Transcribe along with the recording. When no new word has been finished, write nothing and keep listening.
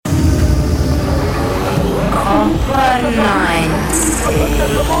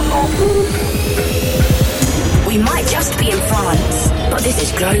We might just be in France, but this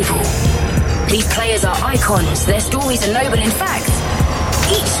is global. These players are icons. Their stories are noble. In fact,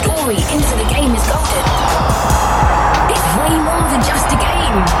 each story into the game is golden. It's way more than just a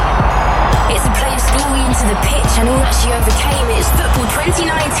game. It's a player's story into the pitch and all that she overcame. It's football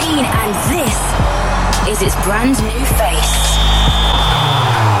 2019, and this is its brand new face.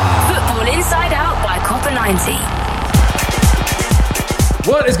 Football Inside Out by Copper 90.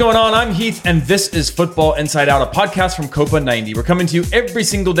 What is going on? I'm Heath, and this is Football Inside Out, a podcast from Copa 90. We're coming to you every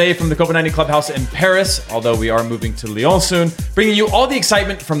single day from the Copa 90 clubhouse in Paris, although we are moving to Lyon soon, bringing you all the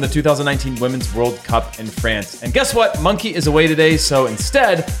excitement from the 2019 Women's World Cup in France. And guess what? Monkey is away today, so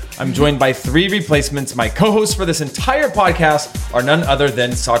instead, I'm joined by three replacements. My co-hosts for this entire podcast are none other than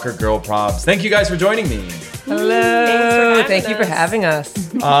SoccerGrlProb. Thank you guys for joining me. Hello. Thank you for having us.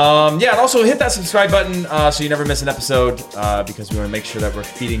 And also hit that subscribe button so you never miss an episode because we want to make sure that we're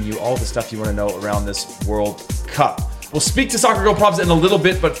feeding you all the stuff you want to know around this World Cup. We'll speak to SoccerGrlProbs in a little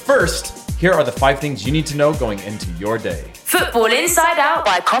bit, but first, here are the 5 things you need to know going into your day. Football Inside Out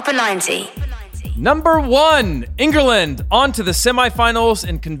by Copper 90. Number 1, England on to the semifinals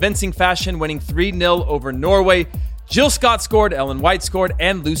in convincing fashion, winning 3-0 over Norway. Jill Scott scored, Ellen White scored,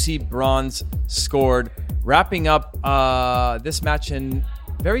 and Lucy Bronze scored, wrapping up this match in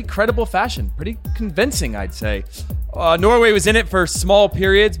very credible fashion. Pretty convincing, I'd say. Norway was in it for small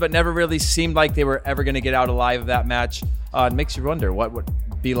periods, but never really seemed like they were ever going to get out alive of that match. It makes you wonder what would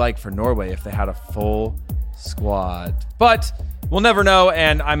be like for Norway if they had a full squad. But we'll never know,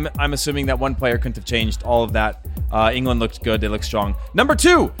 and I'm assuming that one player couldn't have changed all of that. England looked good. They looked strong. Number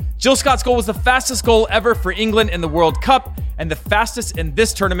 2, Jill Scott's goal was the fastest goal ever for England in the World Cup and the fastest in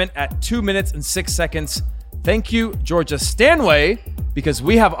this tournament at 2 minutes and 6 seconds. Thank you, Georgia Stanway, because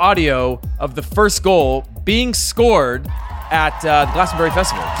we have audio of the first goal being scored at the Glastonbury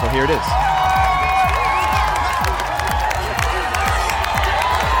Festival. So here it is.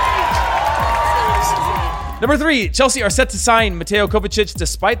 Number 3, Chelsea are set to sign Mateo Kovacic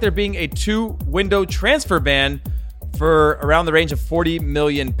despite there being a 2-window transfer ban for around the range of £40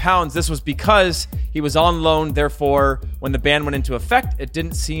 million. This was because he was on loan. Therefore, when the ban went into effect, it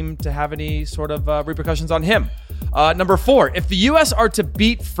didn't seem to have any sort of repercussions on him. Number 4, if the U.S. are to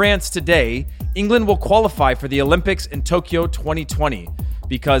beat France today, England will qualify for the Olympics in Tokyo 2020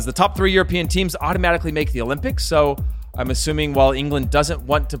 because the top 3 European teams automatically make the Olympics. So I'm assuming while England doesn't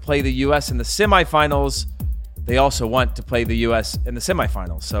want to play the U.S. in the semifinals, they also want to play the U.S. in the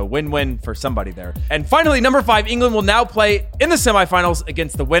semifinals. So win-win for somebody there. And finally, number 5, England will now play in the semifinals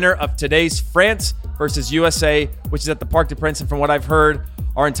against the winner of today's France versus USA, which is at the Parc des Princes. And from what I've heard,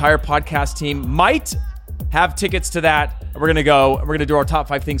 our entire podcast team might have tickets to that. And we're going to go and we're going to do our top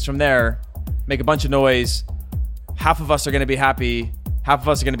 5 things from there, make a bunch of noise. Half of us are going to be happy. Half of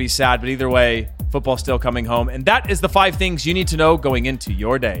us are going to be sad. But either way, football's still coming home. And that is the 5 things you need to know going into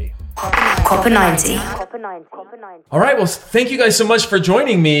your day. Copper 90. All right, well, thank you guys so much for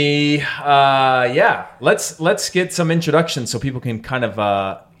joining me. Let's get some introductions so people can kind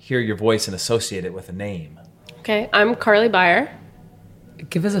of hear your voice and associate it with a name. Okay, I'm Carly Byer.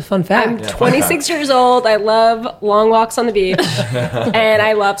 Give us a fun fact. I'm 26 years old. I love long walks on the beach, and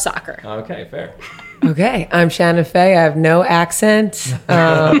I love soccer. Okay, fair. Okay, I'm Shannon Fay. I have no accent,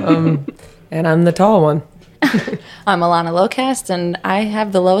 and I'm the tall one. I'm Alana Locast, and I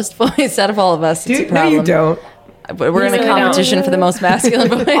have the lowest voice out of all of us. It's a No, problem. you don't. But we're in a competition for the most masculine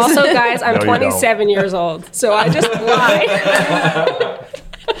voice. Also, guys, I'm No, you 27 years old, so I just lie.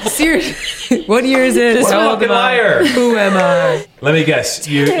 Seriously, what year is it? What a fucking liar. Who am I? Let me guess,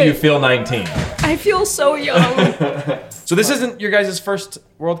 you feel 19. I feel so young. So this isn't your guys' first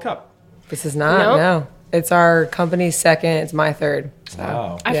World Cup. This is not, Nope. no. It's our company's second. It's my third. So.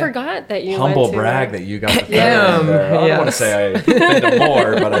 Wow. I forgot that you Humble went to brag that you got the third. Yeah, there. I don't want to yes. say I've been to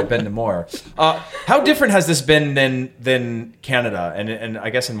more, but I've been to more. How different has this been than Canada, and I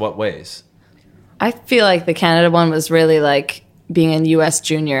guess in what ways? I feel like the Canada one was really like being in U.S.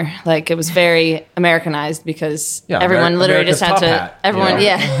 Junior. Like it was very Americanized because everyone literally America's just had top to. hat, Everyone, you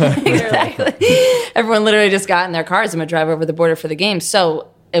know? exactly. Everyone literally just got in their cars and would drive over the border for the game. So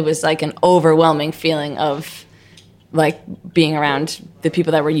it was like an overwhelming feeling of like being around the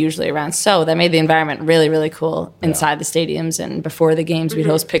people that were usually around. So that made the environment really, really cool inside the stadiums. And before the games, we'd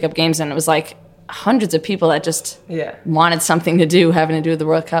host pickup games, and it was like hundreds of people that just wanted something to do, having to do with the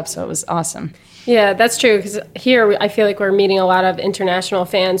World Cup. So it was awesome. Yeah, that's true, because here I feel like we're meeting a lot of international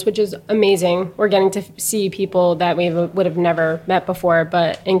fans, which is amazing. We're getting to see people that we would have never met before,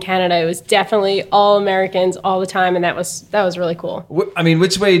 but in Canada it was definitely all Americans all the time, and that was really cool. I mean,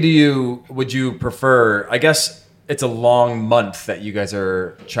 which way would you prefer? I guess it's a long month that you guys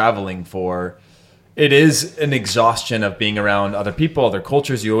are traveling for. It is an exhaustion of being around other people, other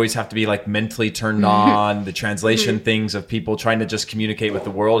cultures. You always have to be like mentally turned on. The translation things of people trying to just communicate with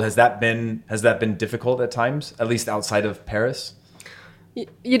the world. Has that been difficult at times, at least outside of Paris?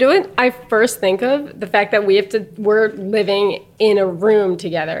 You know what I first think of? The fact that we're living in a room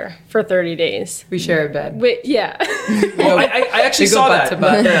together for 30 days. We share a bed. Yeah. I actually saw butt that. to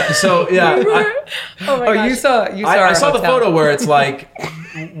butt. Yeah, so yeah. Oh my gosh. You saw I saw the hotel. photo where it's like,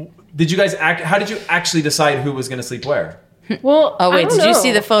 did you guys how did you actually decide who was going to sleep where? Well, Oh, I wait, don't did you know.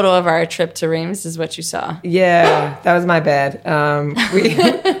 see the photo of our trip to Reims is what you saw? Yeah, that was my bed.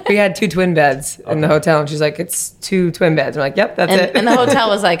 We had 2 twin beds in the hotel, and she's like, "It's 2 twin beds." I'm like, "Yep, that's it." And the hotel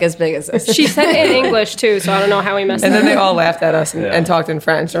was like as big as this. She said it in English too, so I don't know how we messed And up. then they all laughed at us and talked in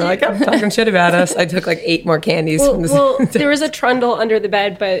French. They're like, "Yep, talking shit about us." I took like 8 more candies. from this. Well, there was a trundle under the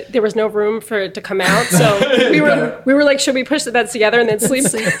bed, but there was no room for it to come out. So we were like, should we push the beds together and then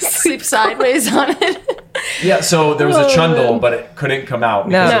Sleep sideways on it. Yeah, so there was a Oh, trundle, man. but it couldn't come out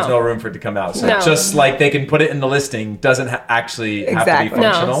because No. there's no room for it to come out. So No. just like they can put it in the listing, doesn't actually have to Exactly. be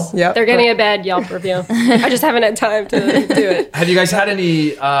No. functional. Yep. They're getting a bad Yelp review. I just haven't had time to do it. Have you guys had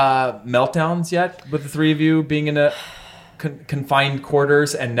any meltdowns yet with the 3 of you being in a confined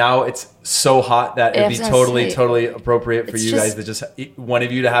quarters, and now it's so hot that it'd be Yeah, I was gonna say, totally appropriate for it's you guys to just one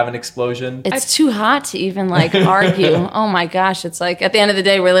of you to have an explosion? It's too hot to even like argue. Oh my gosh. It's like at the end of the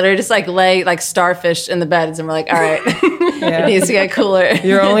day, we're literally just like lay like starfish in the beds and we're like, all right, it needs to get cooler.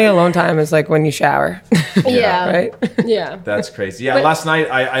 Your only alone time is like when you shower, Yeah. right? Yeah. That's crazy. Yeah, last night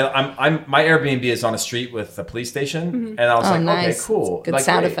I'm my Airbnb is on a street with a police station, and I was like, nice. okay, cool, Good like,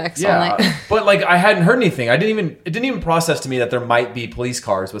 sound great. effects Yeah, all night. but like I hadn't heard anything. It didn't even process to me that there might be police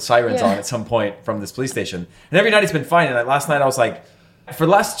cars with sirens on at some point from this police station. And every night it's been fine. And last night I was like, for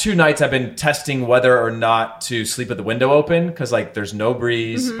the last 2 nights I've been testing whether or not to sleep with the window open because like there's no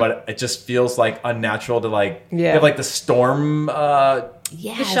breeze, but it just feels like unnatural to like you have like the storm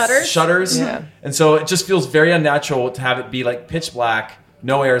Yes. Shutters? Yeah. and so it just feels very unnatural to have it be like pitch black,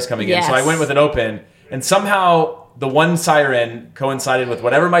 no air is coming in. So I Yes. went with an open, and somehow the one siren coincided with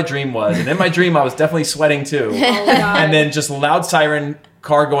whatever my dream was. And in my dream, I was definitely sweating too. And then just loud siren,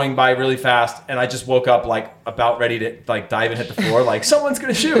 car going by really fast, and I just woke up like about ready to like dive and hit the floor, like someone's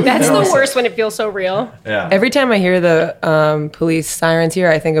gonna shoot. That's And I the was worst when it feels so real. like, yeah. Every time I hear the police sirens here,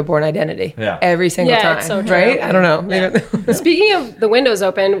 I think of Born Identity. Yeah. Every single Yeah, time. it's so true. right? I don't know. Speaking of the windows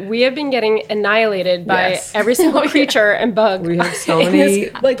open, we have been getting annihilated by Yes. every single creature and bug. We have so in many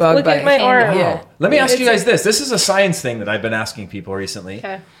this, like, bug look at my bites. arm. Yeah. Let me ask you guys this. This is a science thing that I've been asking people recently.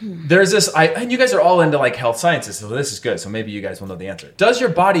 Okay. There's this, and you guys are all into like health sciences, so this is good. So maybe you guys will know the answer. Does your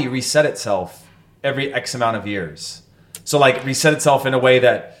body reset itself every X amount of years? So like reset itself in a way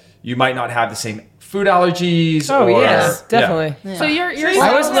that you might not have the same food allergies. Oh, or, yes, definitely. So you're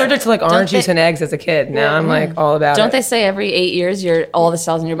I was allergic to like orange they- juice and eggs as a kid. Now I'm like all about Don't it. they say every 8 years all the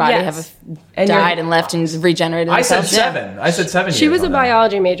cells in your body Yes. have And died your- and left and regenerated I said themselves? Yeah. 7. I said 7 She years was a on that.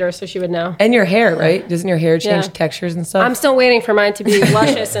 biology major, so she would know. And your hair, right? Doesn't your hair change Yeah. textures and stuff? I'm still waiting for mine to be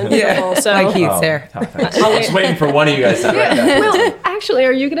luscious and beautiful. So like Heath's Oh, hair. thanks. I was waiting for one of you guys to write that. well, actually,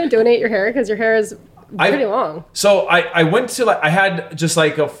 are you going to donate your hair? Because your hair is pretty long. So I went to like I had just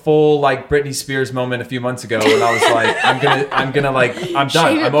like a full like Britney Spears moment a few months ago, and I was like I'm gonna like I'm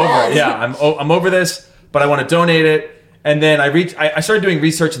done. I'm over it. Yeah, I'm over this, but I want to donate it. And then I started doing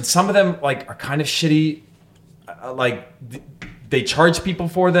research, and some of them like are kind of shitty. They charge people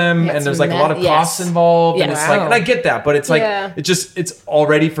for them, Yeah, and it's there's like a lot of yes. costs involved, and Yes. it's like, and I get that, but it's like Yeah. it's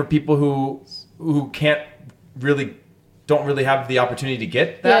already for people who can't really don't really have the opportunity to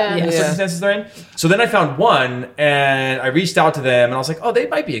get that Yeah. in the Yeah. circumstances they're in. So then I found one, and I reached out to them, and I was like, oh, they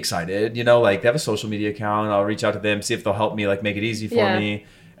might be excited, like they have a social media account. I'll reach out to them, see if they'll help me, like make it easy for Yeah. me.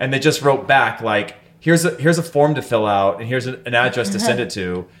 And they just wrote back like, here's a form to fill out, and here's an address to send it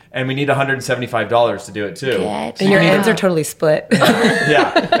to, and we need $175 to do it too. Get And your out. ends are totally split.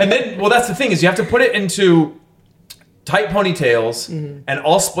 Yeah. And then, well, that's the thing is you have to put it into tight ponytails and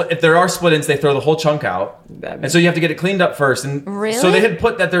all split. If there are split ends, they throw the whole chunk out. And so you have to get it cleaned up first. And Really? so they had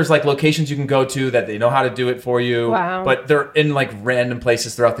put that there's like locations you can go to that they know how to do it for you. Wow. But they're in like random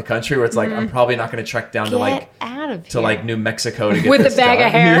places throughout the country where it's like, I'm probably not going to trek down to Get like out of here. to like New Mexico to get With this a bag done.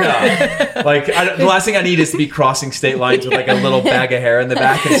 of hair. Yeah. Like the last thing I need is to be crossing state lines with like a little bag of hair in the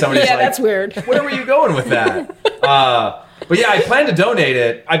back, and somebody's Yeah, like, that's weird. where were you going with that? But yeah, I plan to donate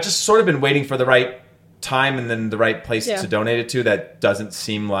it. I've just sort of been waiting for the right time and then the right place Yeah. to donate it to that doesn't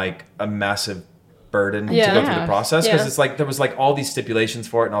seem like a massive burden to Yeah. go through the process because Yeah. it's like there was like all these stipulations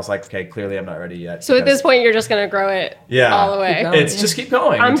for it, and I was like, okay, clearly I'm not ready yet. So at because- this point, you're just gonna grow it all the way. Keep going. it's just keep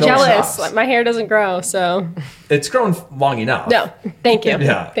going. I'm until it jealous. stops. Like, my hair doesn't grow, so It's grown long enough. no. Thank you.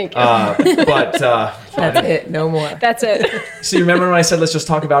 Yeah. Thank you. But That's it. No more. That's it. so you remember when I said let's just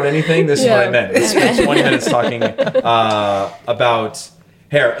talk about anything? This is what I Yeah. meant. Let's spend 20 minutes talking about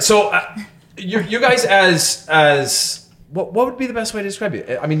hair. So you guys as what would be the best way to describe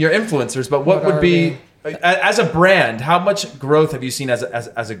you? I mean, you're influencers, but what would be as a brand? How much growth have you seen as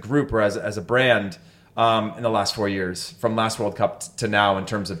a group or as a brand in the last 4 years, from last World Cup to now, in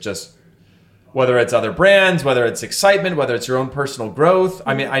terms of just whether it's other brands, whether it's excitement, whether it's your own personal growth?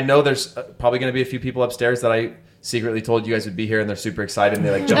 I mean, I know there's probably going to be a few people upstairs that I secretly told you guys would be here, and they're super excited, and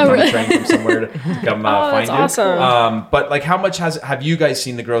they like jumped on a train from somewhere to come find you. that's awesome. But like, how much have you guys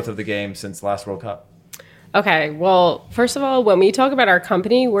seen the growth of the game since last World Cup? Okay, well, first of all, when we talk about our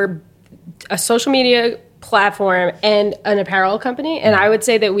company, we're a social media platform and an apparel company, and I would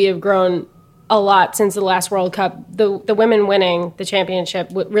say that we have grown a lot since the last World Cup. The women winning the championship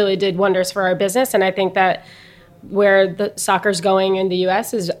really did wonders for our business, and I think that where the soccer's going in the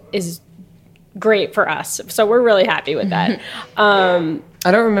U.S. is great for us. So we're really happy with that. I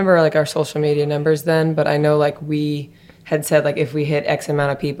don't remember like our social media numbers then, but I know like we had said like if we hit X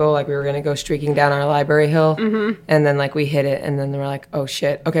amount of people, like we were gonna go streaking down our library hill, and then like we hit it, and then they were like, oh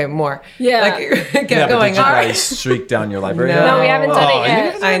shit, okay, more. Yeah. like it kept Yeah, but going did you up. guys streak down your library? No. No, we haven't done Oh, it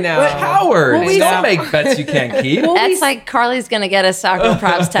yet. I know. But Howard, we don't know. make bets you can't keep. That's like Carly's gonna get a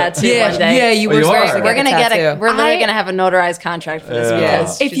SoccerGrlProb tattoo one day. Yeah, you Oh, were you supposed are. to We're gonna get tattoo. we're literally I- gonna have a notarized contract for this. Yeah.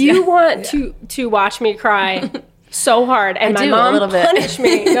 because Yes. If you want to watch me cry so hard and I my do, a mom little bit. punish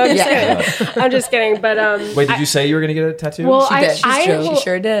me, no, I'm just kidding. I'm just kidding. But Wait, did you say you were going to get a tattoo? well, She did. I She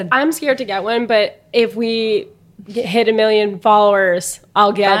sure did. I'm scared to get one, but if we hit 1 million followers,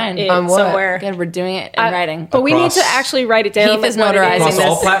 I'll get Fine. it On what? somewhere. Good, we're doing it in I- writing. But we need Across- to actually write it down. Heath like, is what it notarizing Across this.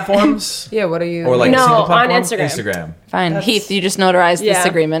 all platforms? Yeah, what are you? Or like No, a single on platform? Instagram. Fine, Heath, you just notarized this Yeah.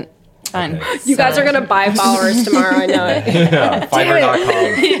 agreement. Fine. Okay. You guys are gonna buy followers tomorrow. I know it. Yeah,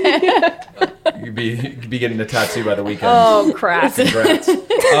 Fiverr.com. You'd be getting a tattoo by the weekend. Oh crap! Congrats.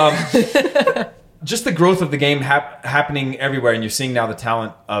 Just the growth of the game happening everywhere, and you're seeing now the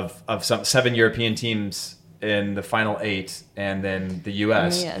talent of some 7 European teams in the final 8, and then the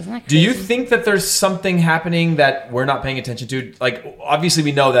U.S. Yeah, isn't that Do you crazy? think that there's something happening that we're not paying attention to? Like, obviously,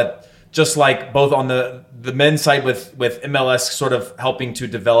 we know that just like both on the men's side with MLS sort of helping to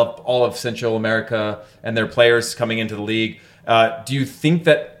develop all of Central America and their players coming into the league. Do you think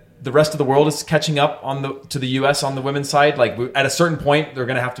that the rest of the world is catching up to the U.S. on the women's side? Like at a certain point, they're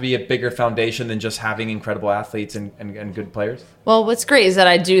going to have to be a bigger foundation than just having incredible athletes and good players. Well, what's great is that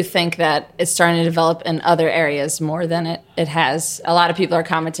I do think that it's starting to develop in other areas more than it has. A lot of people are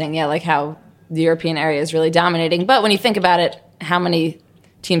commenting, like how the European area is really dominating. But when you think about it, how many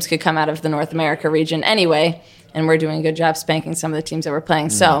teams could come out of the North America region anyway? And we're doing a good job spanking some of the teams that we're playing.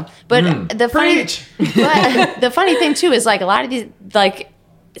 So, but the funny thing too is like a lot of these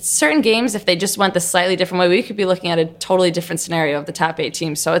certain games, if they just went the slightly different way, we could be looking at a totally different scenario of the top 8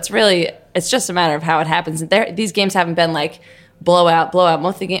 teams. So it's just a matter of how it happens. These games haven't been like blowout.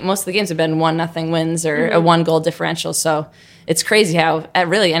 Most of the games have been 1-0 wins or a 1-goal differential. So it's crazy how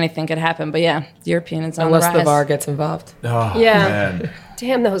really anything could happen. But yeah, the European is on Unless the rise. the VAR gets involved. Oh, Yeah. man.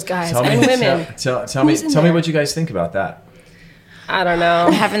 Damn those guys Tell and me, women. tell me what you guys think about that. I don't know.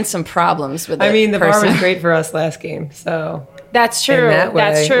 I'm having some problems with it. I mean, the VAR was personally. great for us last game, so That's true. in that way,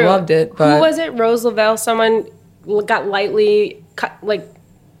 That's true. loved it. Who But was it? Rose Lavelle. Someone got lightly cut, like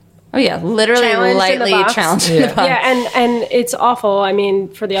Oh yeah, literally Challenged in the lightly box. challenged in the box. yeah, and it's awful. I mean,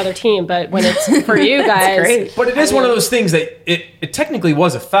 for the other team, but when it's for you guys, great. But it is one of those things that it technically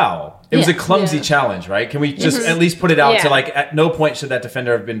was a foul. It was a Yeah. clumsy Yeah. challenge, right? Can we just at least put it out Yeah. to like at no point should that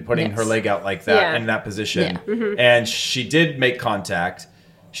defender have been putting Yes. her leg out like that Yeah. in that position. Yeah. And she did make contact.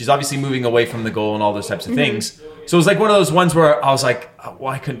 She's obviously moving away from the goal and all those types of things. So it was like one of those ones where I was like,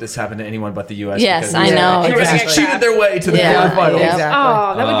 why couldn't this happen to anyone but the U.S.? Yes, Because I know. the U.S. has Exactly. cheated their way to the Yeah. quarterfinals. Yeah. exactly.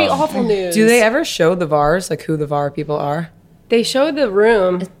 Oh, that would be awful news. Do they ever show the VARs, like who the VAR people are? They showed the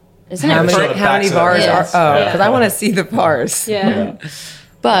room. Isn't How it? show many, the how many backs of VARs it. are? Yes. Oh, Yeah. because I want to see the VARs. Yeah.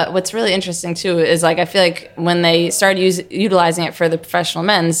 But what's really interesting too is like I feel like when they started utilizing it for the professional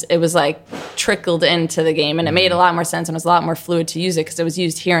men's, it was like trickled into the game, and it made a lot more sense and it was a lot more fluid to use it because it was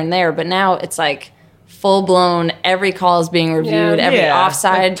used here and there. But now it's like full blown. Every call is being reviewed. Yeah. Every Yeah.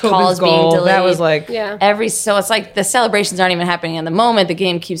 offside Like call Tobin's is being goal, delayed. that was like- Yeah. So it's like the celebrations aren't even happening in the moment. The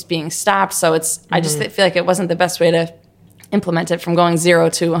game keeps being stopped. So it's I just feel like it wasn't the best way to implement it from going 0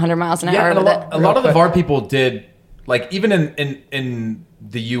 to 100 miles an hour Yeah, and with it. a lot of the VAR people did, like, even in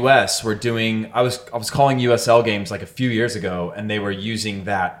the U.S. were doing. I was calling USL games like a few years ago, and they were using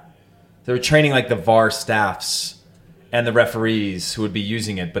that. They were training like the VAR staffs and the referees who would be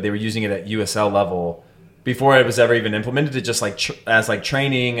using it, but they were using it at USL level before it was ever even implemented. It just like as like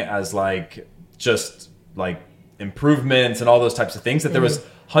training, as like just like improvements and all those types of things. That there was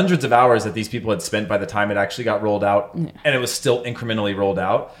hundreds of hours that these people had spent by the time it actually got rolled out, and it was still incrementally rolled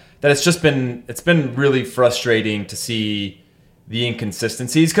out. That it's been really frustrating to see the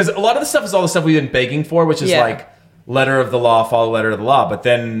inconsistencies, because a lot of the stuff is all the stuff we've been begging for, which is like letter of the law, follow letter of the law, but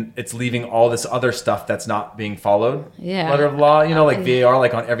then it's leaving all this other stuff that's not being followed. Letter of law, like VAR,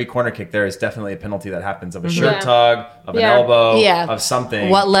 like on every corner kick there is definitely a penalty that happens of a shirt tug, of an elbow, of something.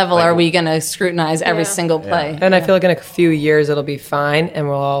 What level are we going to scrutinize every single play? And I feel like in a few years it'll be fine and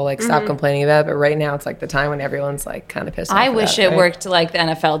we'll all like stop complaining about it, but right now it's like the time when everyone's like kind of pissed off. I wish it worked like the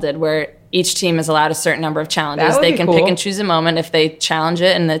NFL did, where each team is allowed a certain number of challenges. They can pick and choose a moment. If they challenge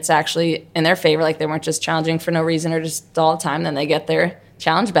it and it's actually in their favor, like they weren't just challenging for no reason or just all the time, then they get their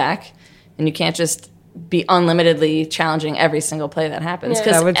challenge back. And you can't just be unlimitedly challenging every single play that happens.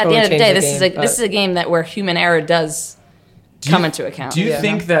 Because at the end of the day, this is a game where human error does come into account. Do you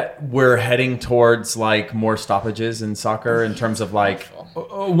think that we're heading towards like more stoppages in soccer in terms of like,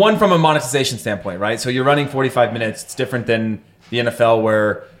 one from a monetization standpoint, right? So you're running 45 minutes. It's different than the NFL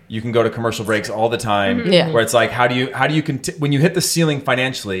where you can go to commercial breaks all the time, where it's like, how do you when you hit the ceiling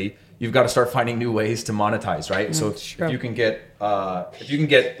financially, you've got to start finding new ways to monetize, right? So if you can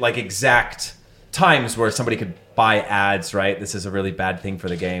get like exact times where somebody could buy ads, right? This is a really bad thing for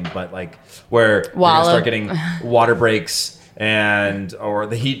the game, but like where you're gonna start getting water breaks or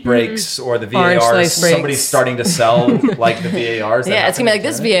the heat breaks or the VARs. Somebody's starting to sell like the VARs. Yeah, it's gonna be like,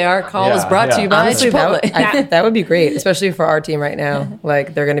 this VAR call was brought to you by Honestly, Chipotle. that would be great, especially for our team right now.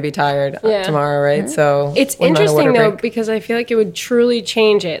 Like they're gonna be tired tomorrow, right? So it's interesting though, because I feel like it would truly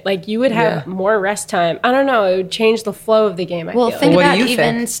change it. Like you would have more rest time. I don't know. It would change the flow of the game. Think about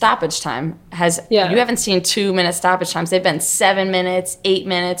even stoppage time. You haven't seen 2-minute stoppage times. They've been 7 minutes, 8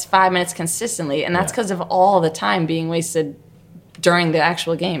 minutes, 5 minutes consistently, and that's because of all the time being wasted during the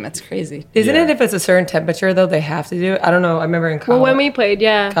actual game. It's crazy. Isn't it if it's a certain temperature, though, they have to do it? I don't know. I remember in college. Well, when we played,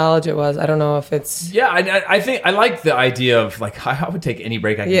 college it was. I don't know if it's... Yeah, I think I like the idea of, like, I would take any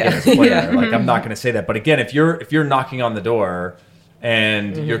break I can get as a player. Like, I'm not going to say that. But again, if you're knocking on the door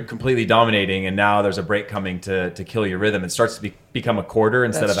and you're completely dominating and now there's a break coming to kill your rhythm, it starts to become a quarter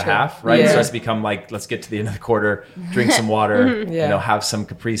instead of a half, right? It starts to become like, let's get to the end of the quarter, drink some water, have some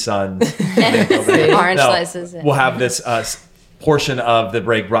Capri Suns. Orange slices. We'll have this... portion of the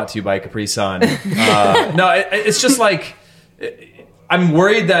break brought to you by Capri Sun. It's just like, I'm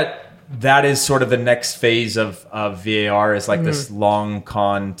worried that is sort of the next phase of VAR is like this long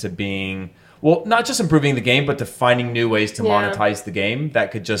con to being, well, not just improving the game, but to finding new ways to monetize the game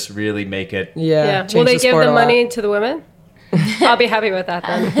that could just really make it. Will they give the money to the women? I'll be happy with that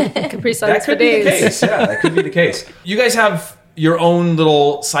then. Capri Suns for days. That could be the case. Yeah, that could be the case. You guys have your own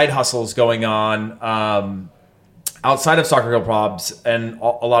little side hustles going on. Outside of SoccerGrlProbs, and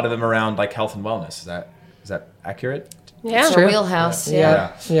a lot of them around like health and wellness. Is that accurate? Yeah, it's our wheelhouse.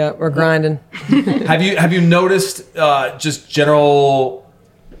 Yeah, we're grinding. Have you noticed just general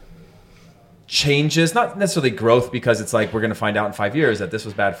changes? Not necessarily growth, because it's like we're going to find out in 5 years that this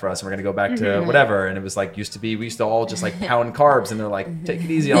was bad for us, and we're going to go back to whatever. And it was like we used to all just like pound carbs, and they're like, take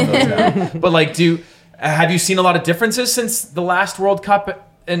it easy on those now. But like, have you seen a lot of differences since the last World Cup?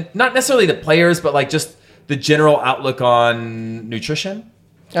 And not necessarily the players, but like just the general outlook on nutrition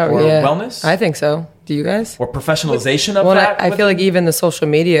or wellness? I think so. Do you guys? Or professionalization of that? Well, I feel like even the social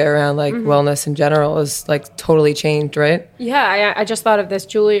media around like wellness in general is like totally changed, right? Yeah, I just thought of this.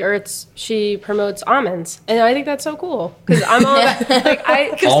 Julie Ertz, she promotes almonds, and I think that's so cool because I'm all about like I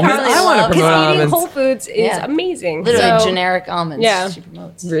want to promote almonds. Eating whole foods is amazing. Literally generic almonds. Yeah, she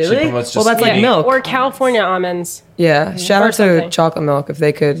promotes. Really? She promotes well, that's like milk or California almonds. Yeah, shout out to chocolate milk if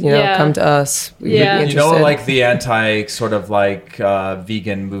they could, come to us. We'd be interested. Like the anti sort of like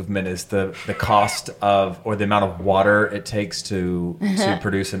vegan movement is the cost of or the amount of water it takes to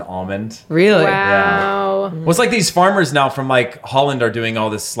produce an almond. Really? Wow. Yeah. Well, it's like these farmers now from like Holland are doing all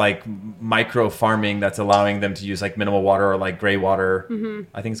this like micro farming that's allowing them to use like minimal water or like gray water.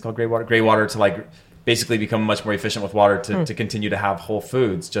 I think it's called gray water to like basically become much more efficient with water to continue to have whole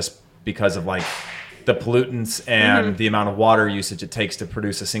foods just because of like the pollutants and the amount of water usage it takes to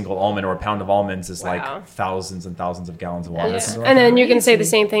produce a single almond or a pound of almonds is like thousands and thousands of gallons of water. Yeah. And then you can say the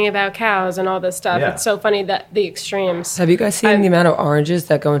same thing about cows and all this stuff. Yeah. It's so funny that the extremes. Have you guys seen the amount of oranges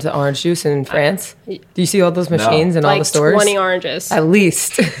that go into orange juice in France? Do you see all those machines in all the stores? 20 oranges. At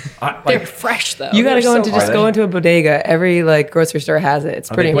least. They're fresh though. You got to They're go into a bodega. Every like grocery store has it. It's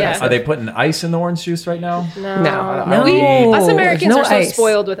pretty impressive. Are they putting ice in the orange juice right now? No. Us Americans There's no are so ice.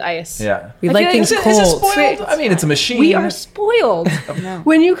 spoiled with ice. Yeah. We I like feel things like- cold. Is it spoiled? I mean, it's a machine. We are spoiled.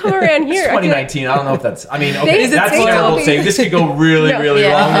 When you come around here, I feel like 2019. I don't know if that's. I mean, okay, Is it that's taste terrible healthy? saying. This could go really, really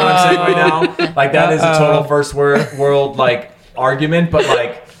Yeah. wrong. What I'm saying right now, like that is a total first world like argument. But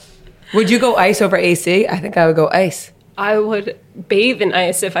like, Would you go ice over AC? I think I would go ice. I would bathe in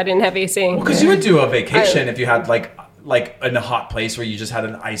ice if I didn't have AC. because you would do a vacation if you had like in a hot place where you just had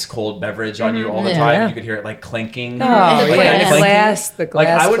an ice cold beverage on you all the Yeah. time. Yeah. You could hear it like clinking. Oh, like yeah. that The clinking. glass Like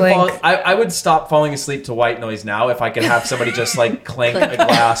I would clink. I would stop falling asleep to white noise now if I could have somebody just like clink a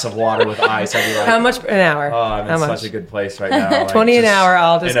glass of water with ice. I'd be like, How much an hour? oh, I'm How in much? such a good place right now. Like, 20 an just hour,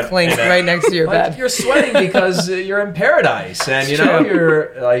 I'll just in a- clink in a- right next to your Like, bed. you're sweating because you're in paradise, and you know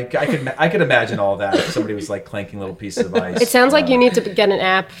you're like I could imagine all that if somebody was like clanking little pieces of ice. It sounds like you need to get an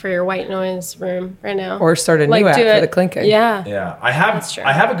app for your white noise room right now. Or start a new app do for it- the clinking. Yeah. Yeah, true.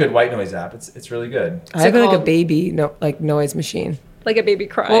 I have a good white noise app. It's really good. I have like a called? baby noise machine. Like a baby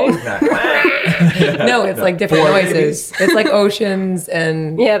crying. No, it's like different For noises. It's like oceans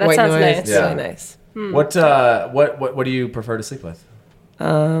and Yeah, that white sounds noise. nice. It's Yeah. really nice. What do you prefer to sleep with?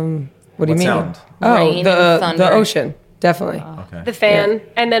 What do you mean? sound? Oh, Rain the and thunder. ocean, definitely. Okay. The fan.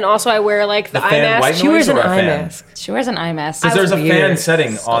 And then also I wear like the, The eye fan mask. white She wears noise an or a eye fan? mask. She wears an eye mask. Because there's a fan weird.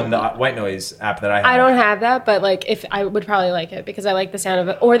 setting on the white noise app that I have. I don't have that, but like if I would probably like it because I like the sound of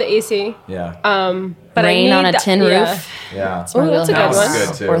it or the AC. Yeah. But Rain I on need a tin yeah. roof. Yeah. Oh, that's a good That one. one's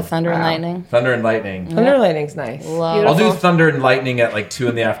good too. Or thunder and lightning. Thunder and lightning. Thunder and lightning's nice. Love. I'll do thunder and lightning at like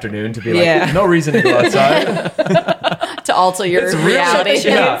 2 p.m. to be like, Yeah. no reason to go outside. To alter your reality.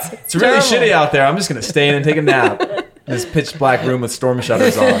 Yeah, it's really shitty out there. I'm just gonna stay in and take a nap. This pitch black room with storm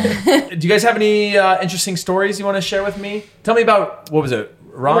shutters on. Do you guys have any interesting stories you want to share with me? Tell me about what was it?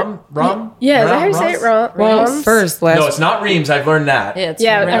 Rom? Yeah, is that how you say it? Well, Roms? first, last No, it's not Reams. I've learned that. Yeah, it's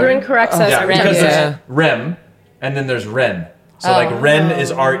Yeah, red. everyone corrects us. Yeah, every because time. there's Rem, and then there's Ren. So like Ren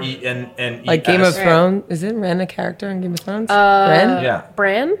is RENNES. like Game of Thrones. Is it Ren a character in Game of Thrones? Ren? Yeah,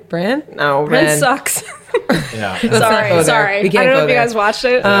 Bran? Bran? No, Bran Ren. sucks. yeah. not go sorry. there. We I can't don't know go if you there. guys watched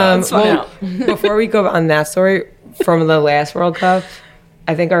it. It's fine. Well, before we go on that story from the last World Cup,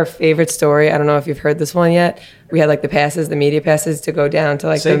 I think our favorite story, I don't know if you've heard this one yet, we had like the passes, the media passes to go down to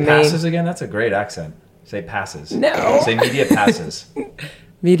like Say the main passes again. That's a great accent. Say passes. No. Say media passes.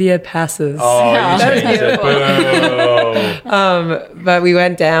 media passes. Oh, you was changed it. Boo. But we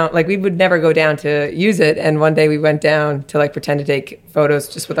went down, like we would never go down to use it. And one day we went down to like pretend to take photos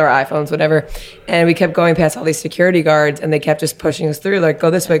just with our iPhones, whatever. And we kept going past all these security guards and they kept just pushing us through, like, go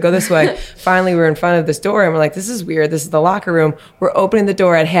this way, go this way. Finally, we're in front of this door and we're like, this is weird. This is the locker room. We're opening the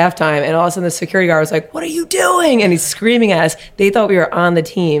door at halftime. And all of a sudden the security guard was like, what are you doing? And he's screaming at us. They thought we were on the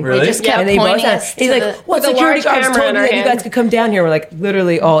team. Really? They just kept And they pointing both us he's to like, the- what With a security large guards camera told in you our that you hand. guys could come down here? We're like,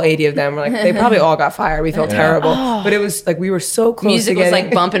 literally all 80 of them. We're like, they probably all got fired. We felt terrible. But it was like, we were so close Music to was getting...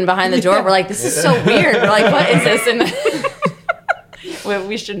 like bumping behind the door. We're like, this is so weird. We're like, what is this? And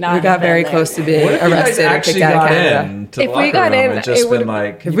we should not. We got have been very there. close to being What if you guys arrested and actually kicked out of got Canada. in to the If we locker got room in, and just it been would've-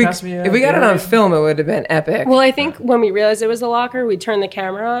 like, can If you we, pass me a if we got it on Gatorade? film, it would have been epic. Well, I think when we realized it was the locker, we turned the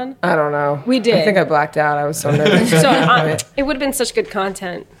camera on. I don't know. We did. I think I blacked out. I was so nervous. So it would have been such good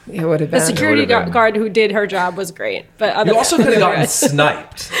content. It would have The been. security would've been. guard who did her job was great. But other You also could have gotten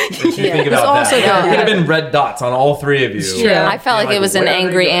sniped. If you think about also that. good. There could have been red dots on all three of you. Yeah. I felt like Like, it was an where are they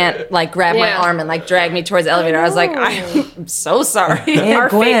angry going? aunt, like grabbed my Yeah. arm and like dragged me towards the elevator. I was like, I'm so sorry.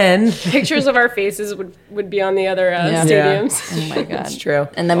 Aunt Gwen. pictures of our faces would be on the other Yeah. stadiums. Oh my god, It's true.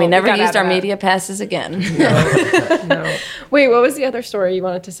 And then we Well, we never got used out our of that. media passes again. Wait, what was the other story you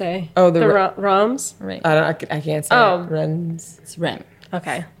wanted to say? Oh, the ROMs? Right, I can't say Oh. it. Rens. it's Rem.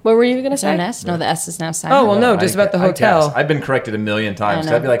 Okay. What were you going to Is there say? an S? No, the S is now silent. Oh, well, no, just about the I hotel. guess. I've been corrected a million times. I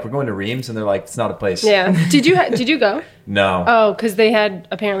know. I'd be like, we're going to Reams, and they're like, it's not a place. Yeah. Did you go? No. Oh, because they had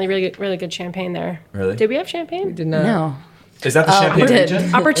apparently really good champagne there. Really? Did we have champagne? Did not. No. Is that the Oh, Champagne we did.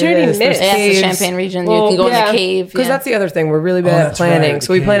 region? Opportunity It is. There's missed. Yeah, it's the Caves. Champagne region. Well, you can go yeah. in the cave. Because yeah. that's the other thing. We're really bad at that's right, planning. the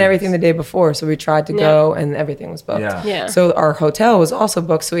So we plan caves. everything the day before. So we tried to go and everything was booked. Yeah. Yeah. So our hotel was also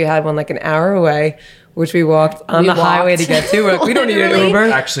booked. So we had one like an hour away, which we walked on We the highway to walked. get to. We're like, we don't need an Literally. Uber.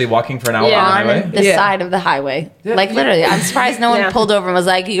 Actually, walking for an hour Yeah. on the on highway? the Yeah. side of the highway. Like literally, I'm surprised no one Yeah. pulled over and was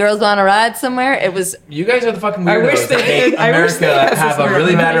like, "You girls want to ride somewhere?" It was You guys are the fucking I weirdos wish they that did. make I wish they America had have this a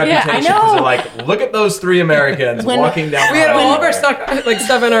really bad around. Yeah, I reputation because know. they're like, look at those three Americans When- walking down We the had highway. all of our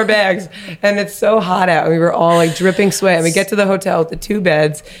stuff in our bags, and it's so hot out. And we were all like dripping sweat. And we get to the hotel with the 2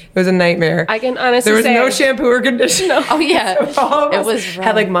 beds. It was a nightmare. I can honestly There was say no shampoo or conditioner. oh yeah, All of it us was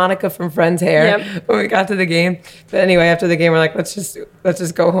had like Monica from Friends hair. Yep. When we got to the game. But anyway, after the game, we're like, let's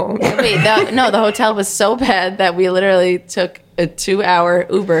just go home. Wait, the hotel was so bad that we literally took a 2-hour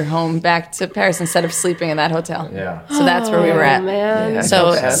Uber home back to Paris instead of sleeping in that hotel. Yeah. So that's where we were at. Man. Yeah,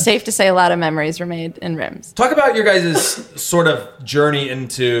 So bad. safe to say a lot of memories were made in Rims. Talk about your guys' sort of journey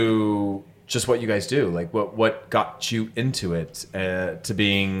into just what you guys do. Like what got you into it to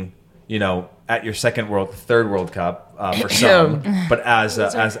being, at your third World Cup for some, but as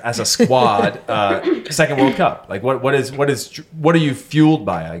a squad, second World Cup. Like what are you fueled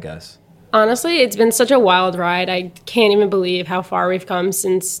by, I guess? Honestly, it's been such a wild ride. I can't even believe how far we've come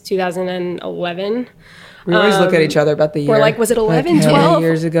since 2011. We always look at each other about the year. We're like, was it 11, like, 12?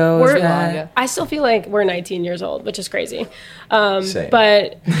 years ago? We're- is that? I still feel like we're 19 years old, which is crazy. Same.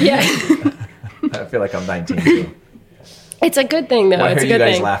 But yeah, I feel like I'm 19 too. it's a good thing though. Why It's are a you good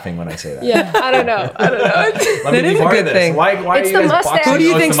guys thing. laughing when I say that? Yeah, I don't know. Let me That be is a part of good this. thing. Why It's are you the guys mustache. boxing? Who do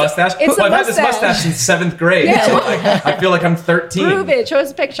you Oh, think's- it's the mustache? it's the I've had this mustache. mustache since 7th grade. Yeah. So I feel like I'm 13. Prove it. Show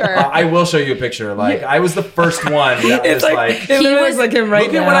us a picture. I will show you a picture. Like I was the first one that was like it literally is like him right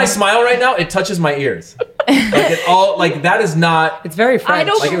look now. at when I smile right now, it touches my ears. That is not It's very French. I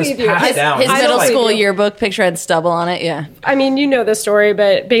don't like it was believe you. passed down. His I don't middle believe school you. yearbook picture had stubble on it. Yeah. I mean, you know the story,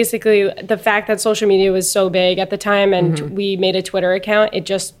 but basically the fact that social media was so big at the time and we made a Twitter account, it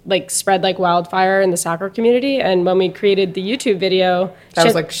just like spread like wildfire in the soccer community. And when we created the YouTube video, That was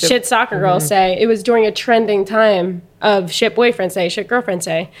shit, like shit soccer girls say, it was during a trending time of shit boyfriend say, shit girlfriend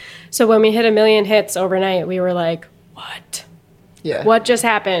say. So when we hit 1 million hits overnight, we were like, what? Yeah. What just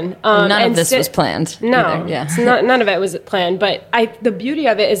happened? None and of this was planned. No, either. Yeah. it's none of it was planned. But the beauty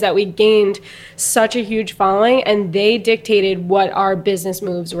of it is that we gained such a huge following, and they dictated what our business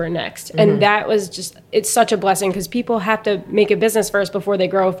moves were next. And that was it's such a blessing because people have to make a business first before they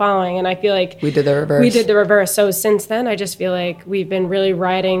grow a following. And I feel like We did the reverse. We did the reverse. So since then, I just feel like we've been really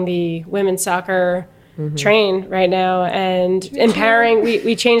riding the women's soccer train right now and empowering.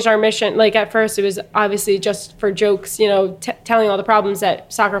 We changed our mission. Like at first it was obviously just for jokes, telling all the problems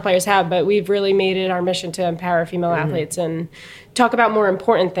that soccer players have, but we've really made it our mission to empower female athletes and talk about more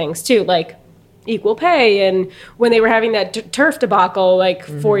important things too, like equal pay and when they were having that turf debacle like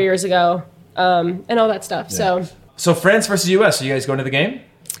 4 years ago and all that stuff. So France versus US, are you guys going to the game?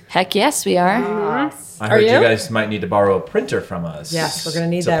 Heck yes, we are. I heard you you? guys might need to borrow a printer from us. Yes, we're gonna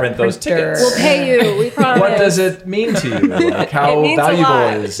need to that print those printer. tickets. We'll pay you. We promise. What does it mean to you? Like how It means a valuable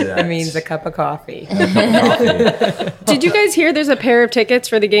lot. is it? It means a cup of coffee. Did you guys hear there's a pair of tickets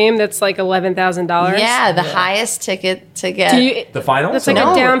for the game that's like $11,000? Yeah, the highest ticket to get. Do you, The final? That's like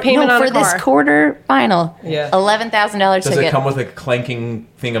a down payment no, on for a car. this quarter final. Yeah. $11,000 Does ticket. it come with a clanking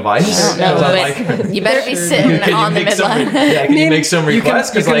thing of ice? No, Is that but you better be sitting can on the you make some, midline. yeah, can you make some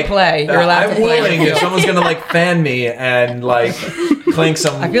requests? you can play. You're allowed I'm to play. willing if someone's gonna like fan me and like clink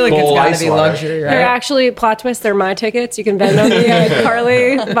some. I feel like it's gold got to ice be water. luxury, They're right? actually, plot twist, they're my tickets. You can Venmo me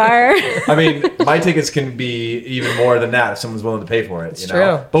Carly Byer. I mean, my tickets can be even more than that if someone's willing to pay for it. It's you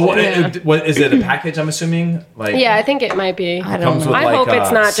know? true. But what is it? A package? I'm assuming. Like Yeah, I think it might be. I don't comes know. with I like hope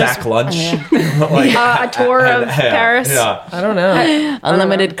it's not sack just- lunch, like a tour of Paris. Yeah. I don't know.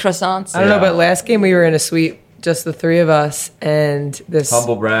 Unlimited croissants. I don't know, Yeah. but last game we were in a suite, just the three of us, and this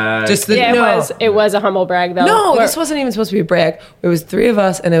Humble brag. Just the Yeah, no. it was a humble brag though. No, Where- this wasn't even supposed to be a brag. It was three of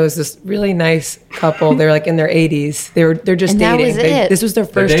us, and it was this really nice couple. They were like in their 80s. They're just And that dating. was it. This was their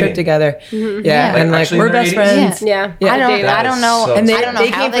first dating. trip together. Mm-hmm. Yeah, and like actually in we're their best 80s? friends. Yeah. Yeah. I don't. Dating. I don't know. So- And I don't know they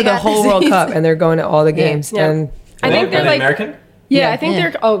how came they for the got whole this World easy. Cup, and they're going to all the games. Yeah. And I think they're Are they like American. Yeah, I think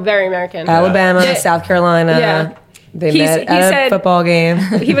Yeah. they're very American. Alabama, Yeah. South Carolina. Yeah. They He met said- at a football game.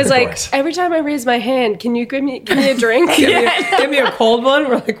 He was like, course. every time I raise my hand, can you give me a drink? Give me a cold one.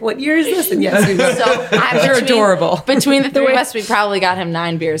 We're like, what year is this? And yes, we were. So They're adorable. Between the three of us, we probably got him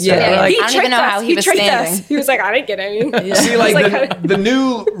 9 beers. Yeah, So we're like- I don't even know how he was tricked standing. us. He was like, I didn't get any. See, like like, the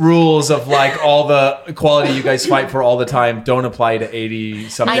new rules of like all the equality you guys fight for all the time don't apply to 80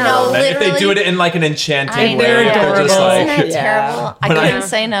 something. I know, men. If they do it literally- in like an enchanting I way, They're they're just adorable. like. Isn't that Yeah. terrible? I When couldn't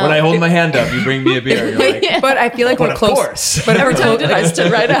say no. When I hold my hand up, you bring me a beer. You're like, But I feel like but we're of close. course. But Every we're time I close, did, I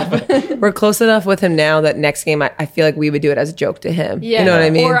stood right up. we're close enough with him now that next game, I feel like we would do it as a joke to him. yeah. You know what I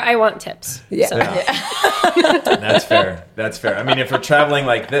mean? Or I want tips. Yeah. So. That's fair. That's fair. I mean, if we're traveling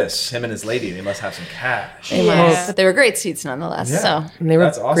like this, him and his lady, they must have some cash. Yeah. But they were great seats nonetheless. Yeah. So And they were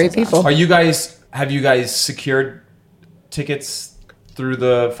That's awesome. great people. Have you guys secured tickets through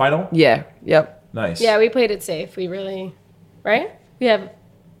the final? Yeah. Yep. Nice. Yeah, we played it safe. We really, right? We have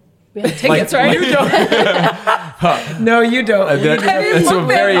We have tickets, right? You don't. No, you don't. It's a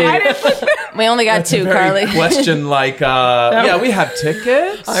very We only got two, Carly. question like, yeah, we have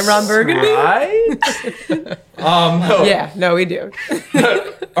tickets. I'm Ron Burgundy. Right? No. Yeah, no, we do.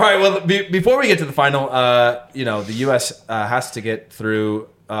 All right. Well, before we get to the final, the U.S. Has to get through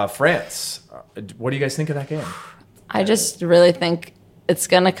France. What do you guys think of that game? I just really think it's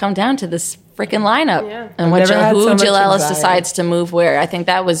going to come down to this freaking lineup and who Jill Ellis decides to move where. I think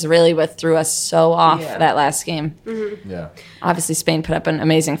that was really what threw us so off that last game. Mm-hmm. Yeah. Obviously, Spain put up an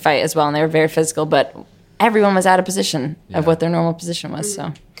amazing fight as well, and they were very physical, but everyone was out of position of what their normal position was.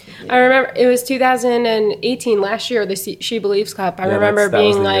 So, I remember it was 2018 last year, the She Believes Cup. I remember that being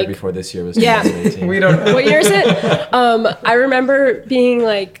was the like, year before this year was 2018. We don't know. what year is it? I remember being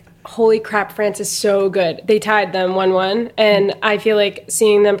like, holy crap, France is so good. They tied them 1-1, and I feel like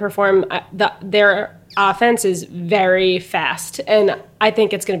seeing them perform, their offense is very fast, and I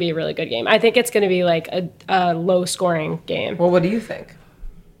think it's going to be a really good game. I think it's going to be like a low-scoring game. Well, what do you think?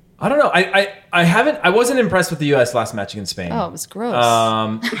 I don't know. I wasn't impressed with the U.S. last match against Spain. it was gross.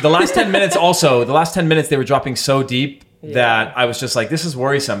 The last 10 minutes they were dropping so deep that I was just like, this is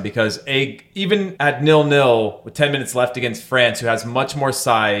worrisome because even at 0-0 with 10 minutes left against France, who has much more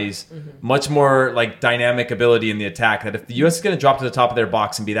size, much more like dynamic ability in the attack, that if the U.S. is going to drop to the top of their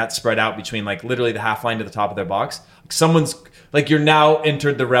box and be that spread out between like literally the half line to the top of their box, someone's like, you're now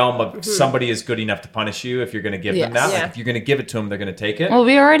entered the realm of somebody is good enough to punish you if you're going to give them that. Yeah. Like, if you're going to give it to them, they're going to take it. Well,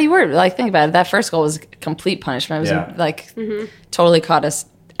 we already were. Like, think about it. That first goal was complete punishment. It was totally caught us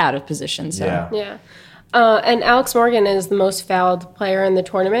out of position. So. Yeah. And Alex Morgan is the most fouled player in the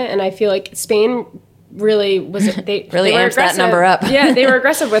tournament, and I feel like Spain really was they really were amps that number up. Yeah, they were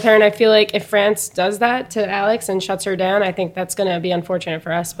aggressive with her, and I feel like if France does that to Alex and shuts her down, I think that's going to be unfortunate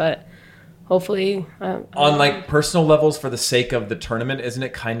for us. But hopefully, on like personal levels, for the sake of the tournament, isn't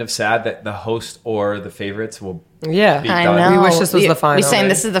it kind of sad that the host or the favorites will? Yeah, I know. We wish this was the final. We're saying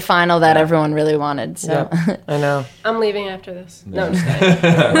this is the final that everyone really wanted. So I know. I'm leaving after this. No, I'm just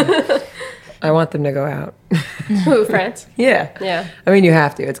kidding. I want them to go out. Who, France? Yeah. Yeah. I mean, you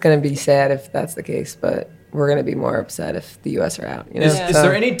have to. It's going to be sad if that's the case, but we're going to be more upset if the U.S. are out. You know? Is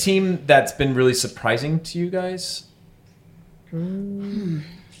there any team that's been really surprising to you guys?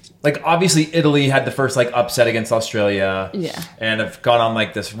 Like, obviously, Italy had the first like upset against Australia, and have gone on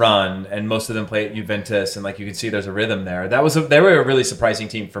like this run, and most of them play at Juventus, and like you can see there's a rhythm there. They were a really surprising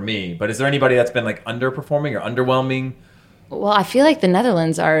team for me. But is there anybody that's been like underperforming or underwhelming? Well, I feel like the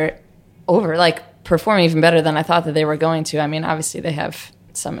Netherlands are performing even better than I thought that they were going to. I mean, obviously they have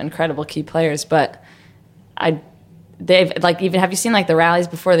some incredible key players, but they've like, even have you seen like the rallies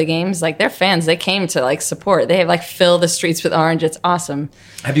before the games? Like, their fans, they came to like support. They have like fill the streets with orange. It's awesome.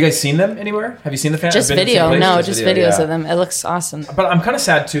 Have you guys seen them anywhere? Have you seen the fans? Just video. No, just videos of them. It looks awesome. But I'm kind of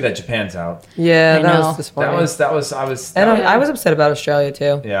sad too that Japan's out. Yeah, I that know. was disappointing. I was upset about Australia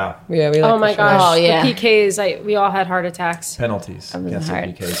too. Yeah. Yeah. We Oh my gosh. Oh, yeah. The PKs, we all had heart attacks. Penalties. was Can't say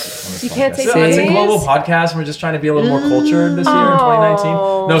hard. PKs on this You podcast. can't say So it's a PKs? global podcast, and we're just trying to be a little more cultured this year in 2019.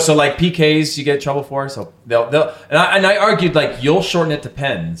 No, so like PKs, you get in trouble for. So they'll and I argued like you'll shorten it to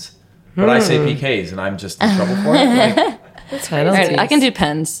pens, but I say PKs, and I'm just in trouble for it. Like, All right, I can do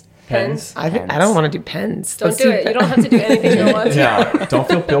pens. pens. I don't want to do pens. Don't do it. You don't have to do anything you don't want to. Yeah, don't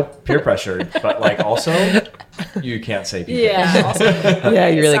feel peer pressured, but like also you can't say PKs. Yeah. Also, Yeah,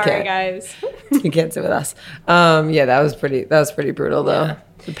 you really sorry, can't. guys. You can't sit with us. Yeah, that was pretty brutal though.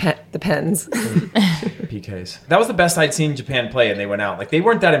 The pens. PKs. That was the best I'd seen Japan play, and they went out. Like, they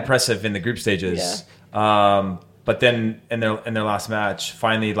weren't that impressive in the group stages. But then in their last match,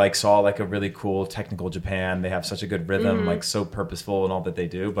 finally like saw like a really cool technical Japan. They have such a good rhythm, like so purposeful in all that they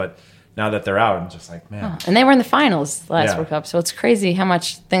do. But now that they're out, I'm just like, man. And they were in the finals last World Cup, so it's crazy how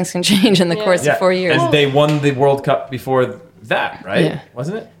much things can change in the course of 4 years. And they won the World Cup before that, right? Yeah.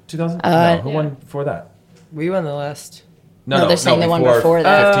 Wasn't it 2000? No, who won before that? We won the last. No, they're saying they won before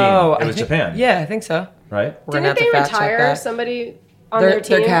that. 15. Oh, it was Japan. Yeah, I think so. Right? We're gonna Didn't they have to fact check retire that. somebody on their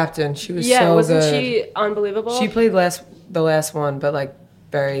team? Their captain. She was Yeah, so wasn't good. she unbelievable? She played the last one, but like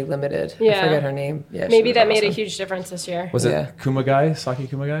very limited. Yeah. I forget her name. Yeah, she Maybe was that made a awesome. huge difference this year. Was it Yeah. Kumagai? Saki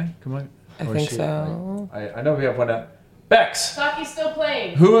Kumagai? I think so. I know we have one at Bex. Saki's still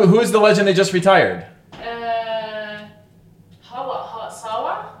playing. Who is the legend they just retired?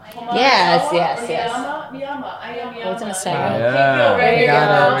 Sawa? Yes. Miyama. What's in a second? Yeah.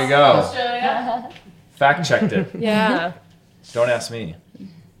 There we go. Fact checked it. Yeah. Don't ask me.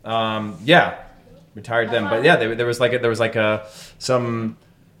 Yeah, retired them. But yeah, there was some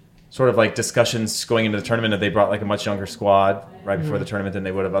sort of like discussions going into the tournament that they brought like a much younger squad right before the tournament than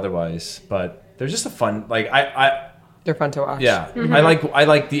they would have otherwise. But there's just a fun, like They're fun to watch. Yeah, I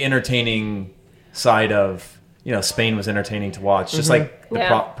like the entertaining side of, Spain was entertaining to watch, just like the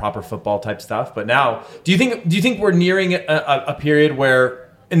proper football type stuff. But now, do you think we're nearing a period where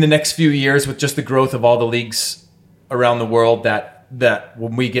in the next few years, with just the growth of all the leagues around the world, that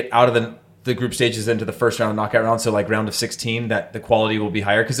when we get out of the group stages into the first round of knockout round, so like round of 16, that the quality will be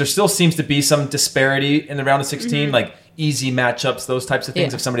higher? Because there still seems to be some disparity in the round of 16, like easy matchups, those types of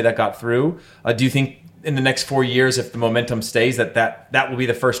things of somebody that got through. Do you think in the next 4 years, if the momentum stays, that will be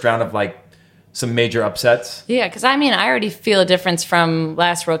the first round of like some major upsets? Yeah, because I already feel a difference from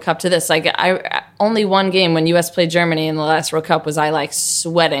last World Cup to this. Like, I only one game when U.S. played Germany in the last World Cup was I like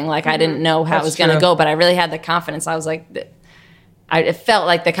sweating. Like, I didn't know how it was going to go, but I really had the confidence. I was like, it felt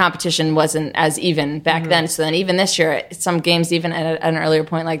like the competition wasn't as even back then. So then even this year, some games, even at an earlier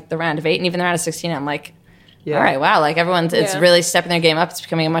point, like the round of 8 and even the round of 16, I'm like, all right, wow, like everyone's, it's really stepping their game up. It's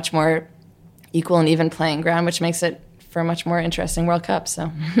becoming a much more equal and even playing ground, which makes it for a much more interesting World Cup.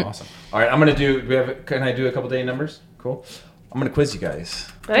 So awesome. All right, I'm gonna do. Can I do a couple day numbers? Cool. I'm gonna quiz you guys.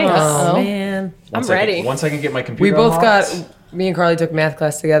 Nice. Oh, man. I'm ready. Once I can get my computer. We both unlocked. me and Carly took math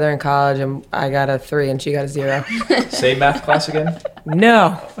class together in college, and I got a 3 and she got a 0. Say math class again.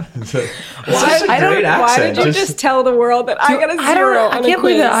 No. Such a great accent. Why did you just tell the world that I got a 0? I can't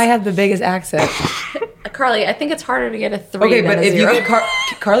believe that I have the biggest accent. Carly, I think it's harder to get a 3 Okay, than but a if 0. you get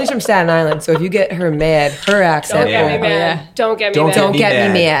Carly's from Staten Island, so if you get her mad, her accent. Don't get me will- mad. yeah. Don't get me Don't mad. get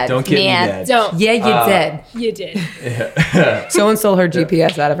me mad. Don't get me mad. Don't. Yeah, you did. You did. Someone stole her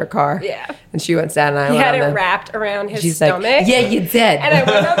GPS out of her car. Yeah. And she went Staten Island. He had on it the- wrapped around his She's stomach. like, yeah, you did. And I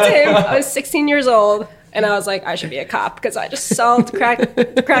went up to him. I was 16 years old. And I was like, I should be a cop because I just solved crack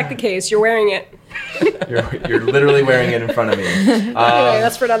the case. You're wearing it. You're literally wearing it in front of me. Anyway,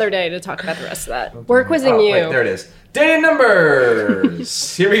 that's for another day to talk about the rest of that. We're quizzing you. Wait, there it is. Day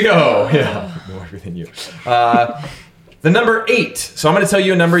numbers. Here we go. Yeah, more than you. The number 8. So I'm going to tell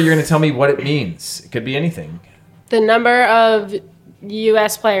you a number. You're going to tell me what it means. It could be anything. The number of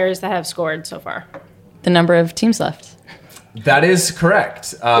U.S. players that have scored so far. The number of teams left. That is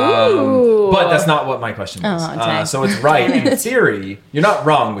correct. But that's not what my question was. dang. So it's right. In theory, you're not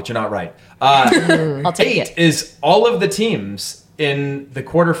wrong, but you're not right. I'll take 8 it. is all of the teams in the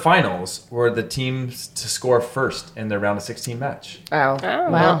quarterfinals were the teams to score first in their round of 16 match. Wow. Oh.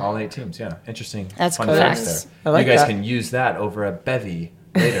 Wow. All 8 teams, yeah. Interesting. That's fun cool. facts Nice. there. I like you guys that. can use that over a bevy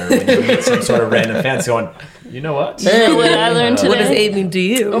later when you meet some sort of random fans going, you know what? You know what I learned today? What does 8 mean to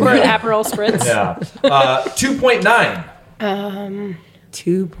you? Over an Aperol Spritz. Yeah. 2.9.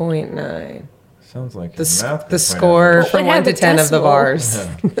 2.9. Sounds like The score from What 1 to had 10 the of the decimal? bars.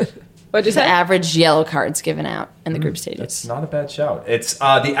 What'd you The say? average yellow cards given out in the group That's stages. not a bad shout. It's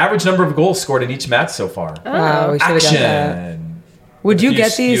the average number of goals scored in each match so far. Wow, we should have got that. Action. Would you Few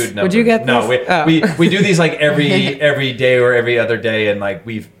get these? skewed Would you get numbers. these? No, Oh. we do these like every day or every other day, and like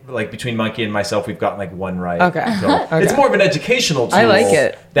we've like between Monkey and myself, we've gotten like one right. Okay. So Okay. it's more of an educational tool. I like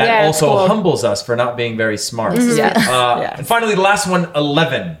it. That Yeah, it's also cool. humbles us for not being very smart. Yes. Yes. And finally, the last one,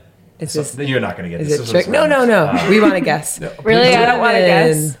 11. Is So, this- you're not going to get Is this. it This trick? was No, wrong. no. We want to guess. Really? I don't want to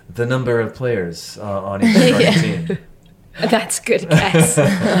guess. 11. The number of players on each starting team. That's a good guess.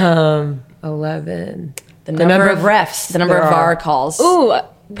 11. The number of refs The number there of are. VAR calls. Ooh.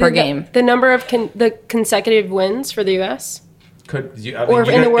 Per game. The number of the consecutive wins for the U.S.? Could you, I Or you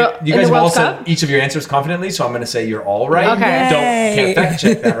in guys, the World- you in guys the have all World said Cup? each of your answers confidently, so I'm going to say you're all right. Okay. Can't fact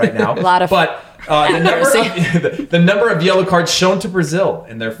check that right now. Lot of but the number of yellow cards shown to Brazil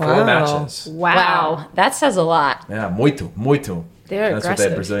in their 4 Wow. matches. Wow. That says a lot. Yeah, muito. They're That's what aggressive.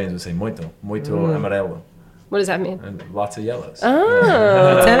 the Brazilians would say, muito amarelo. What does that mean? And lots of yellows. It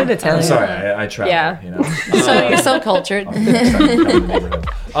sounded I'm Italian. sorry, I travel. Yeah. You know. So you're so cultured.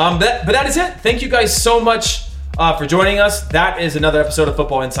 But that is it. Thank you guys so much for joining us. That is another episode of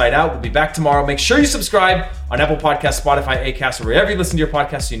Football Inside Out. We'll be back tomorrow. Make sure you subscribe on Apple Podcasts, Spotify, Acast, or wherever you listen to your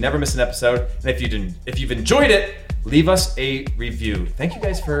podcast so you never miss an episode. And if you've enjoyed it, leave us a review. Thank you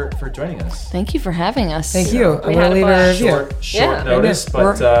guys for joining us. Thank you for having us. Thank you. I'm We going had to a leave a blast. review. Short Yeah. notice,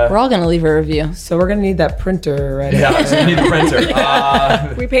 but We're all going to leave a review. So we're going to need that printer right now. yeah, so you need a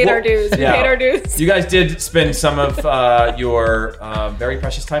printer. We paid our dues. We yeah. paid our dues. You guys did spend some of your very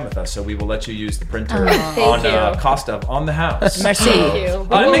precious time with us, so we will let you use the printer on you. cost of on the house. Merci. Thank you.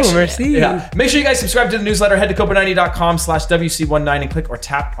 Make sure, merci. yeah. Make sure you guys subscribe to the newsletter. Head to copa90.com/WC19 and click or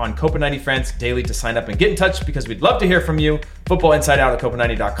tap on Copa90 Friends daily to sign up and get in touch because we'd love to hear from you. Football Inside Out at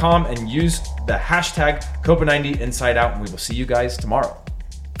copa90.com and use the hashtag Copa90 Inside Out, and we will see you guys tomorrow.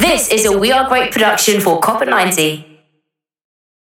 This is a We Are Great production for Copper 90.